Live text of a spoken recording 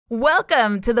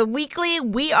Welcome to the weekly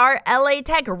We Are LA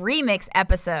Tech remix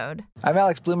episode. I'm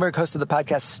Alex Bloomberg, host of the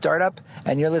podcast Startup,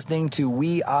 and you're listening to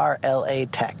We Are LA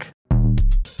Tech.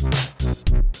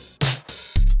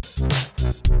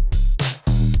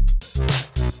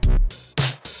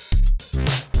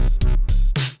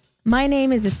 My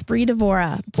name is Esprit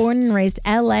Devora, born and raised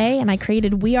LA, and I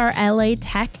created We Are LA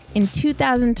Tech in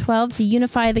 2012 to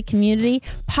unify the community.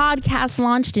 Podcast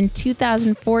launched in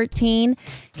 2014,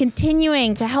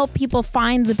 continuing to help people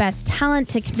find the best talent,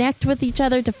 to connect with each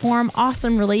other, to form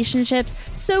awesome relationships.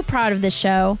 So proud of this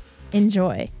show.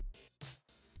 Enjoy.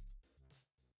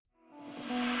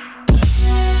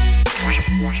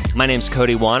 My name's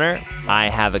Cody Warner. I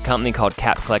have a company called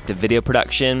Cap Collective Video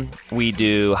Production. We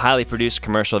do highly produced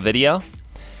commercial video.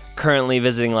 Currently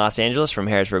visiting Los Angeles from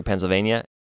Harrisburg, Pennsylvania.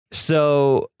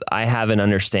 So I have an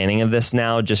understanding of this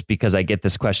now just because I get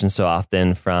this question so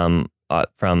often from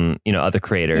other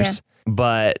creators. Yeah.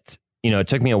 But, it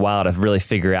took me a while to really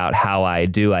figure out how I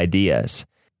do ideas.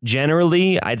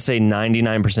 Generally, I'd say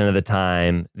 99% of the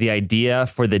time, the idea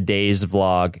for the day's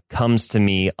vlog comes to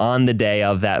me on the day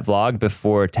of that vlog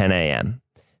before 10 a.m.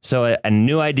 So a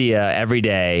new idea every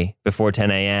day before 10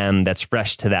 a.m. that's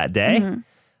fresh to that day.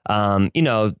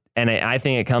 Mm-hmm. And I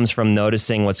think it comes from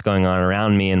noticing what's going on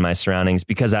around me and my surroundings.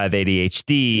 Because I have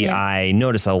ADHD, yeah. I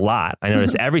notice a lot. I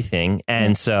notice everything.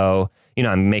 And so,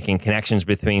 I'm making connections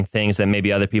between things that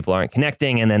maybe other people aren't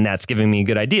connecting. And then that's giving me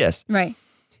good ideas. Right.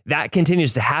 That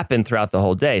continues to happen throughout the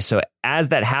whole day. So as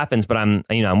that happens, but I'm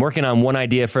working on one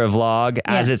idea for a vlog.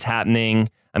 As it's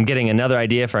happening, I'm getting another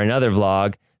idea for another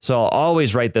vlog. So I'll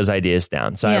always write those ideas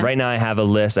down. So right now I have a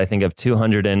list, I think, of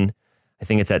 262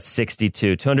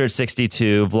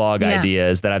 vlog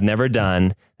ideas that I've never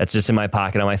done. That's just in my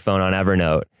pocket on my phone on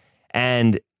Evernote.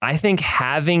 And I think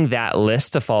having that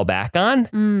list to fall back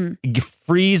on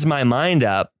frees my mind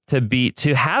up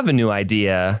to have a new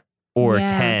idea or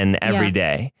 10 every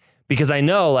day. Because I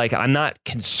know, I'm not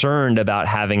concerned about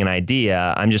having an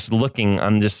idea. I'm just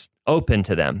open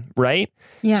to them, right?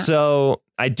 Yeah. So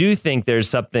I do think there is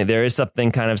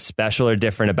something kind of special or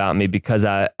different about me because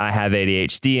I have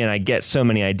ADHD and I get so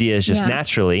many ideas just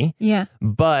naturally. Yeah.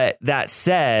 But that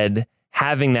said,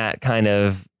 having that kind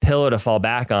of pillow to fall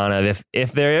back on of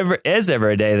if there ever is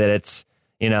a day that it's,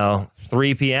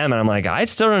 3 p.m. and I'm like, I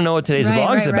still don't know what today's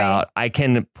vlog's about. I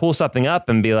can pull something up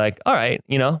and be like, all right,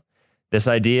 this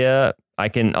idea,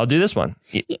 I'll do this one.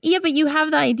 Yeah, but you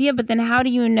have the idea, but then how do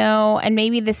you know, and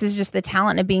maybe this is just the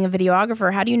talent of being a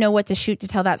videographer, how do you know what to shoot to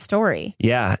tell that story?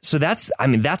 Yeah, so that's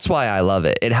why I love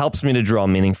it. It helps me to draw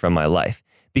meaning from my life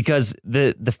because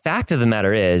the fact of the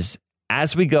matter is,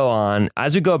 as we go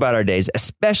about our days,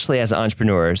 especially as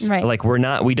entrepreneurs, we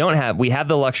have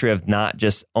the luxury of not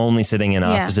just only sitting in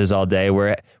offices all day.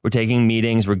 We're taking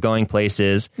meetings, we're going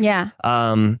places. Yeah.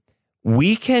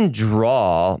 We can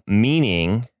draw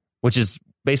meaning, which is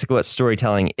basically what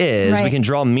storytelling is. Right. We can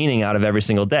draw meaning out of every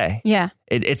single day. Yeah.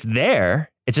 It's there.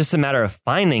 It's just a matter of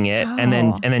finding it and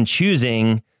then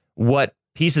choosing what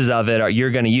pieces of it you're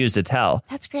going to use to tell.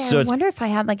 That's great. So I wonder if I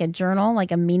had a journal,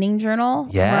 a meaning journal,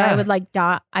 where I would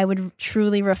I would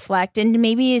truly reflect, and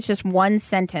maybe it's just one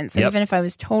sentence. So even if I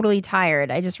was totally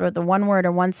tired, I just wrote the one word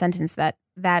or one sentence that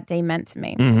day meant to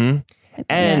me. Mm-hmm.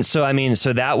 And so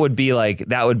that would be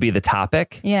the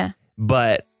topic. Yeah.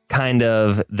 But kind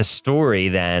of the story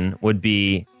then would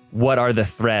be, what are the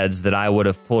threads that I would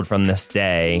have pulled from this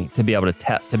day to be able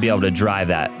to drive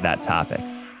that topic.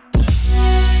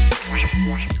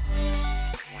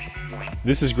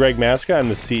 This is Greg Maska. I'm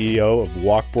the CEO of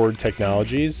Walkboard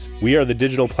Technologies. We are the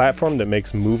digital platform that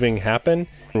makes moving happen.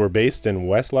 We're based in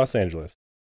West Los Angeles.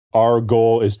 Our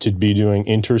goal is to be doing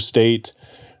interstate,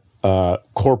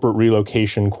 corporate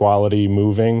relocation quality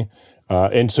moving.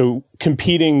 And so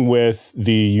competing with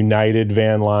the United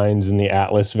van lines and the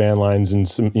Atlas van lines and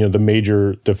some, the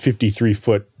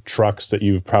 53-foot trucks that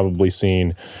you've probably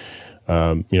seen,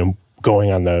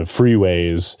 going on the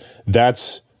freeways,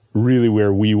 that's really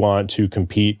where we want to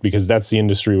compete because that's the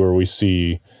industry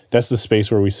that's the space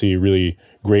where we see really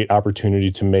great opportunity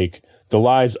to make the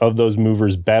lives of those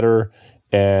movers better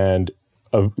and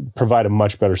provide a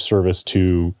much better service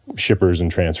to shippers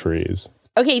and transferees.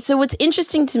 Okay, so what's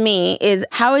interesting to me is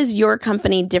how is your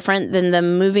company different than the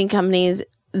moving companies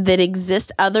that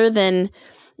exist other than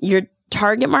your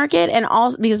target market, and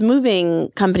also because moving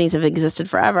companies have existed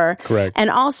forever. Correct. And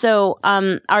also,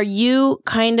 are you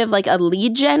kind of like a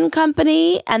lead gen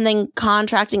company and then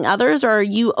contracting others, or are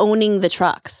you owning the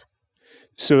trucks?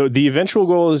 So the eventual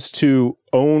goal is to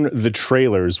own the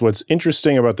trailers. What's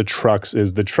interesting about the trucks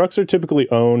is the trucks are typically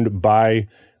owned by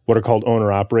what are called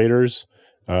owner operators.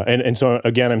 And so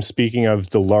again, I'm speaking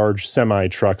of the large semi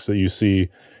trucks that you see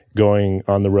going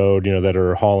on the road, that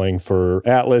are hauling for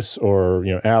Atlas or,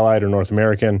 Allied or North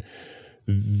American.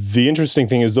 The interesting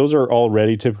thing is those are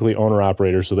already typically owner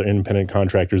operators. So they're independent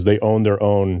contractors. They own their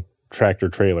own tractor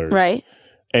trailers. Right.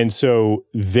 And so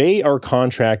they are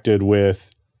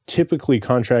typically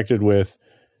contracted with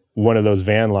one of those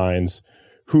van lines,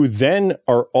 who then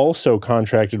are also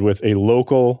contracted with a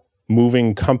local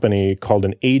moving company called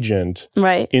an agent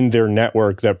in their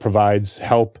network that provides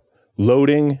help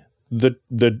loading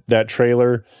that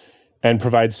trailer and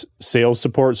provides sales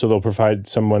support. So they'll provide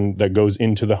someone that goes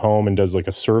into the home and does like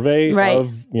a survey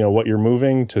of, what you're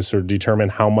moving to sort of determine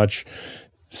how much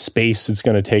space it's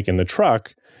going to take in the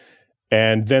truck.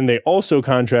 And then they also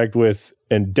contract with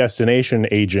a destination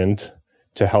agent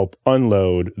to help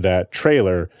unload that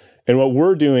trailer. And what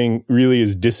we're doing really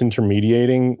is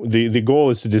disintermediating. The goal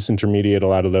is to disintermediate a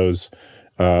lot of those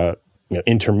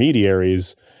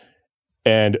intermediaries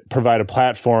and provide a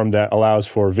platform that allows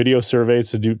for video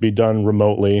surveys to be done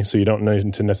remotely. So you don't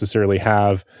need to necessarily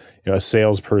have a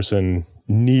salesperson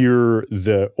near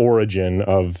the origin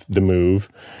of the move,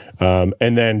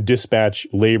 and then dispatch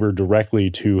labor directly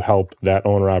to help that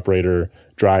owner operator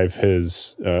drive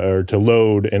his or to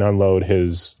load and unload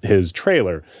his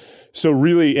trailer. So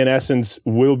really, in essence,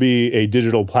 we'll be a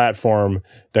digital platform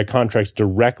that contracts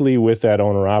directly with that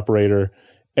owner operator.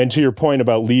 And to your point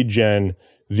about lead gen,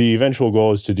 the eventual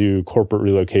goal is to do corporate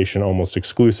relocation almost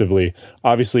exclusively.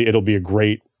 Obviously, it'll be a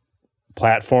great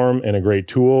platform and a great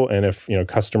tool, and if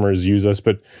customers use us,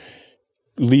 but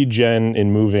lead gen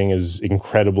in moving is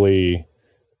incredibly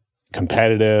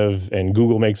competitive, and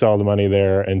Google makes all the money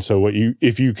there. And so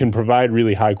if you can provide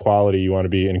really high quality, you want to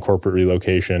be in corporate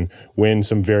relocation, win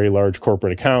some very large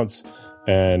corporate accounts,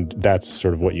 and that's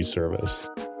sort of what you service.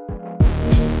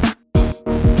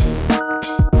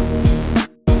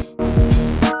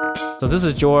 So this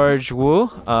is George Wu,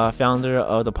 founder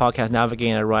of the podcast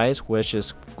Navigating at Rise, which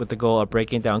is with the goal of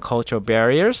breaking down cultural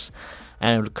barriers,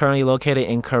 and currently located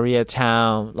in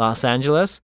Koreatown, Los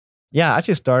Angeles. Yeah, I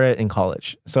actually started in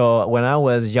college. So when I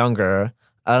was younger,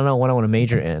 I don't know what I want to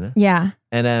major in. Yeah.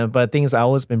 And then, but things I've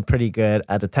always been pretty good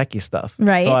at the techie stuff.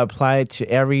 Right. So I applied to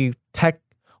every tech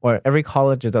or every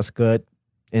college that's good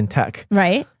in tech.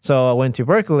 Right. So I went to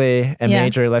Berkeley and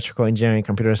majored electrical engineering,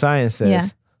 computer sciences. Yeah.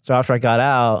 So after I got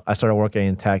out, I started working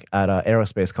in tech at an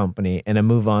aerospace company, and then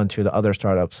moved on to the other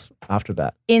startups after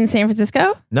that. In San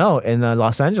Francisco? No, in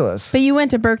Los Angeles. But you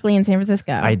went to Berkeley in San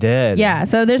Francisco. I did. Yeah.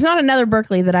 So there's not another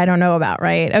Berkeley that I don't know about,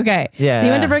 right? Okay. Yeah. So you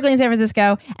went to Berkeley in San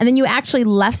Francisco, and then you actually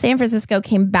left San Francisco,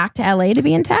 came back to LA to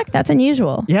be in tech? That's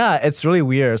unusual. Yeah, it's really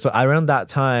weird. So around that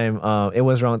time, it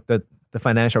was around the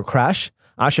financial crash.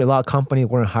 Actually, a lot of companies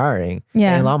weren't hiring.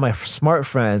 Yeah. And a lot of my smart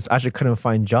friends actually couldn't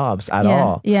find jobs at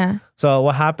all. Yeah. So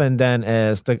what happened then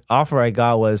is the offer I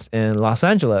got was in Los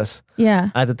Angeles.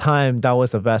 Yeah. At the time, that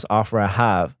was the best offer I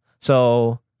have.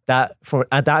 So at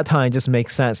that time just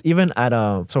makes sense. Even at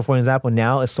so for example,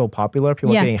 now it's so popular,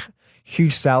 people are getting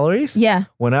huge salaries. Yeah.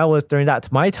 When I was during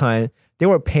my time, they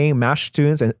were paying master's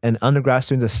students and undergrad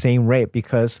students the same rate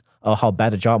because of how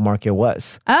bad the job market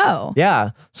was. Oh. Yeah.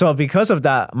 So because of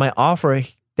that, my offer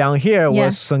down here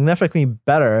was significantly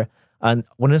better. I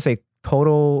wouldn't say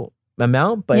total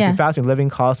amount, but if you factor living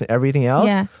costs and everything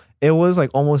else, it was like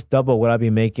almost double what I'd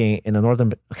be making in the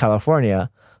Northern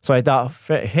California. So I thought,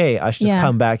 hey, I should just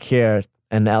come back here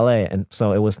in LA. And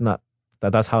so it was not,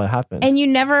 that's how it happened. And you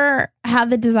never had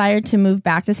the desire to move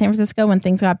back to San Francisco when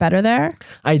things got better there?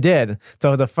 I did.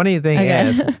 So the funny thing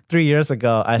is 3 years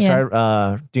ago, I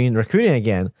started doing recruiting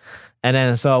again. And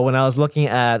then so when I was looking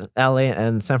at LA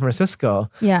and San Francisco,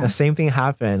 the same thing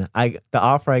happened. The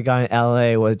offer I got in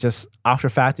LA was just after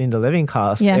factoring the living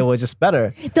costs, it was just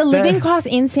better. The living costs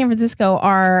in San Francisco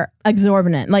are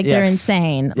exorbitant. Like they're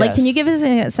insane. Like, can you give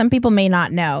us, some people may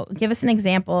not know, give us an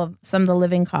example of some of the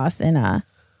living costs in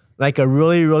like a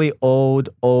really, really old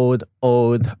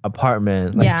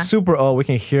apartment. Like super old. We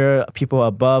can hear people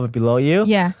above and below you.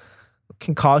 Yeah.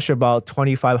 Can cost you about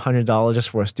 $2,500 just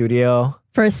for a studio.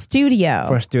 For a studio?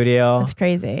 For a studio. That's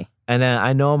crazy. And then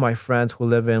I know my friends who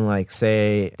live in like,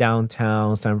 say,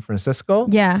 downtown San Francisco.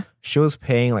 Yeah. She was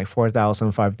paying like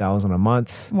 $4,000, $5,000 a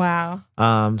month. Wow.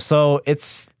 So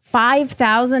it's...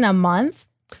 $5,000 a month?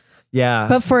 Yeah.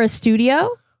 But for a studio?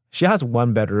 She has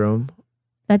one bedroom.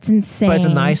 That's insane. But it's a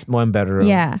nice one bedroom.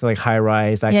 Yeah. It's like high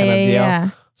rise, that kind of deal. Yeah.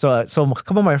 So a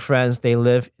couple of my friends, they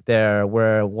live there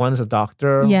where one's a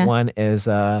doctor, one is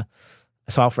a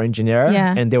software engineer,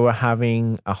 and they were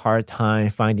having a hard time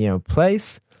finding a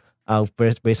place.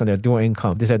 based on their dual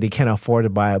income. They said they can't afford to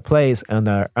buy a place on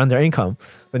their income.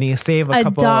 Then you save a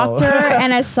couple. A doctor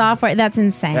and a software. That's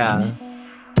insane. Yeah.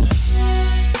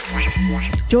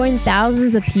 Join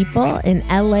thousands of people in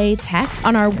LA Tech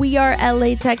on our We Are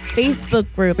LA Tech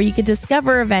Facebook group, where you can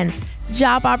discover events,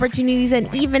 job opportunities, and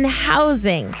even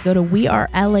housing. Go to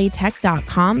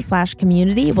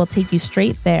wearelatech.com/community. We'll take you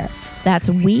straight there. That's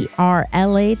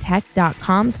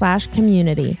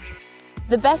wearelatech.com/community.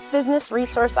 The best business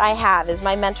resource I have is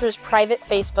my mentor's private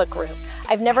Facebook group.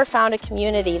 I've never found a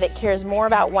community that cares more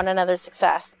about one another's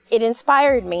success. It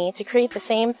inspired me to create the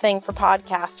same thing for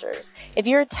podcasters. If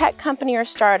you're a tech company or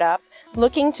startup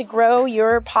looking to grow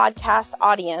your podcast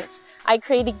audience, I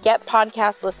created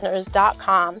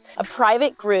GetPodcastListeners.com, a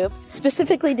private group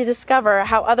specifically to discover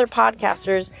how other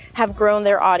podcasters have grown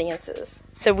their audiences,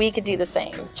 so we could do the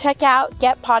same. Check out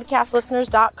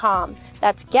GetPodcastListeners.com.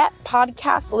 That's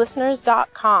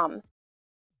GetPodcastListeners.com.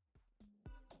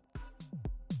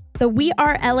 The We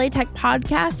Are LA Tech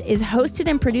podcast is hosted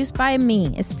and produced by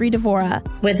me, Esprit Devora.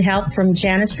 With help from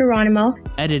Janice Geronimo.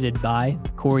 Edited by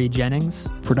Corey Jennings.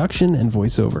 Production and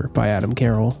voiceover by Adam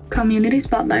Carroll. Community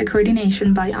Spotlight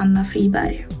coordination by Anna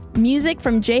Friberg. Music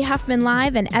from Jay Huffman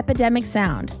Live and Epidemic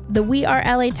Sound. The We Are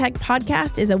LA Tech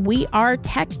podcast is a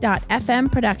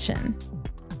wearetech.fm production.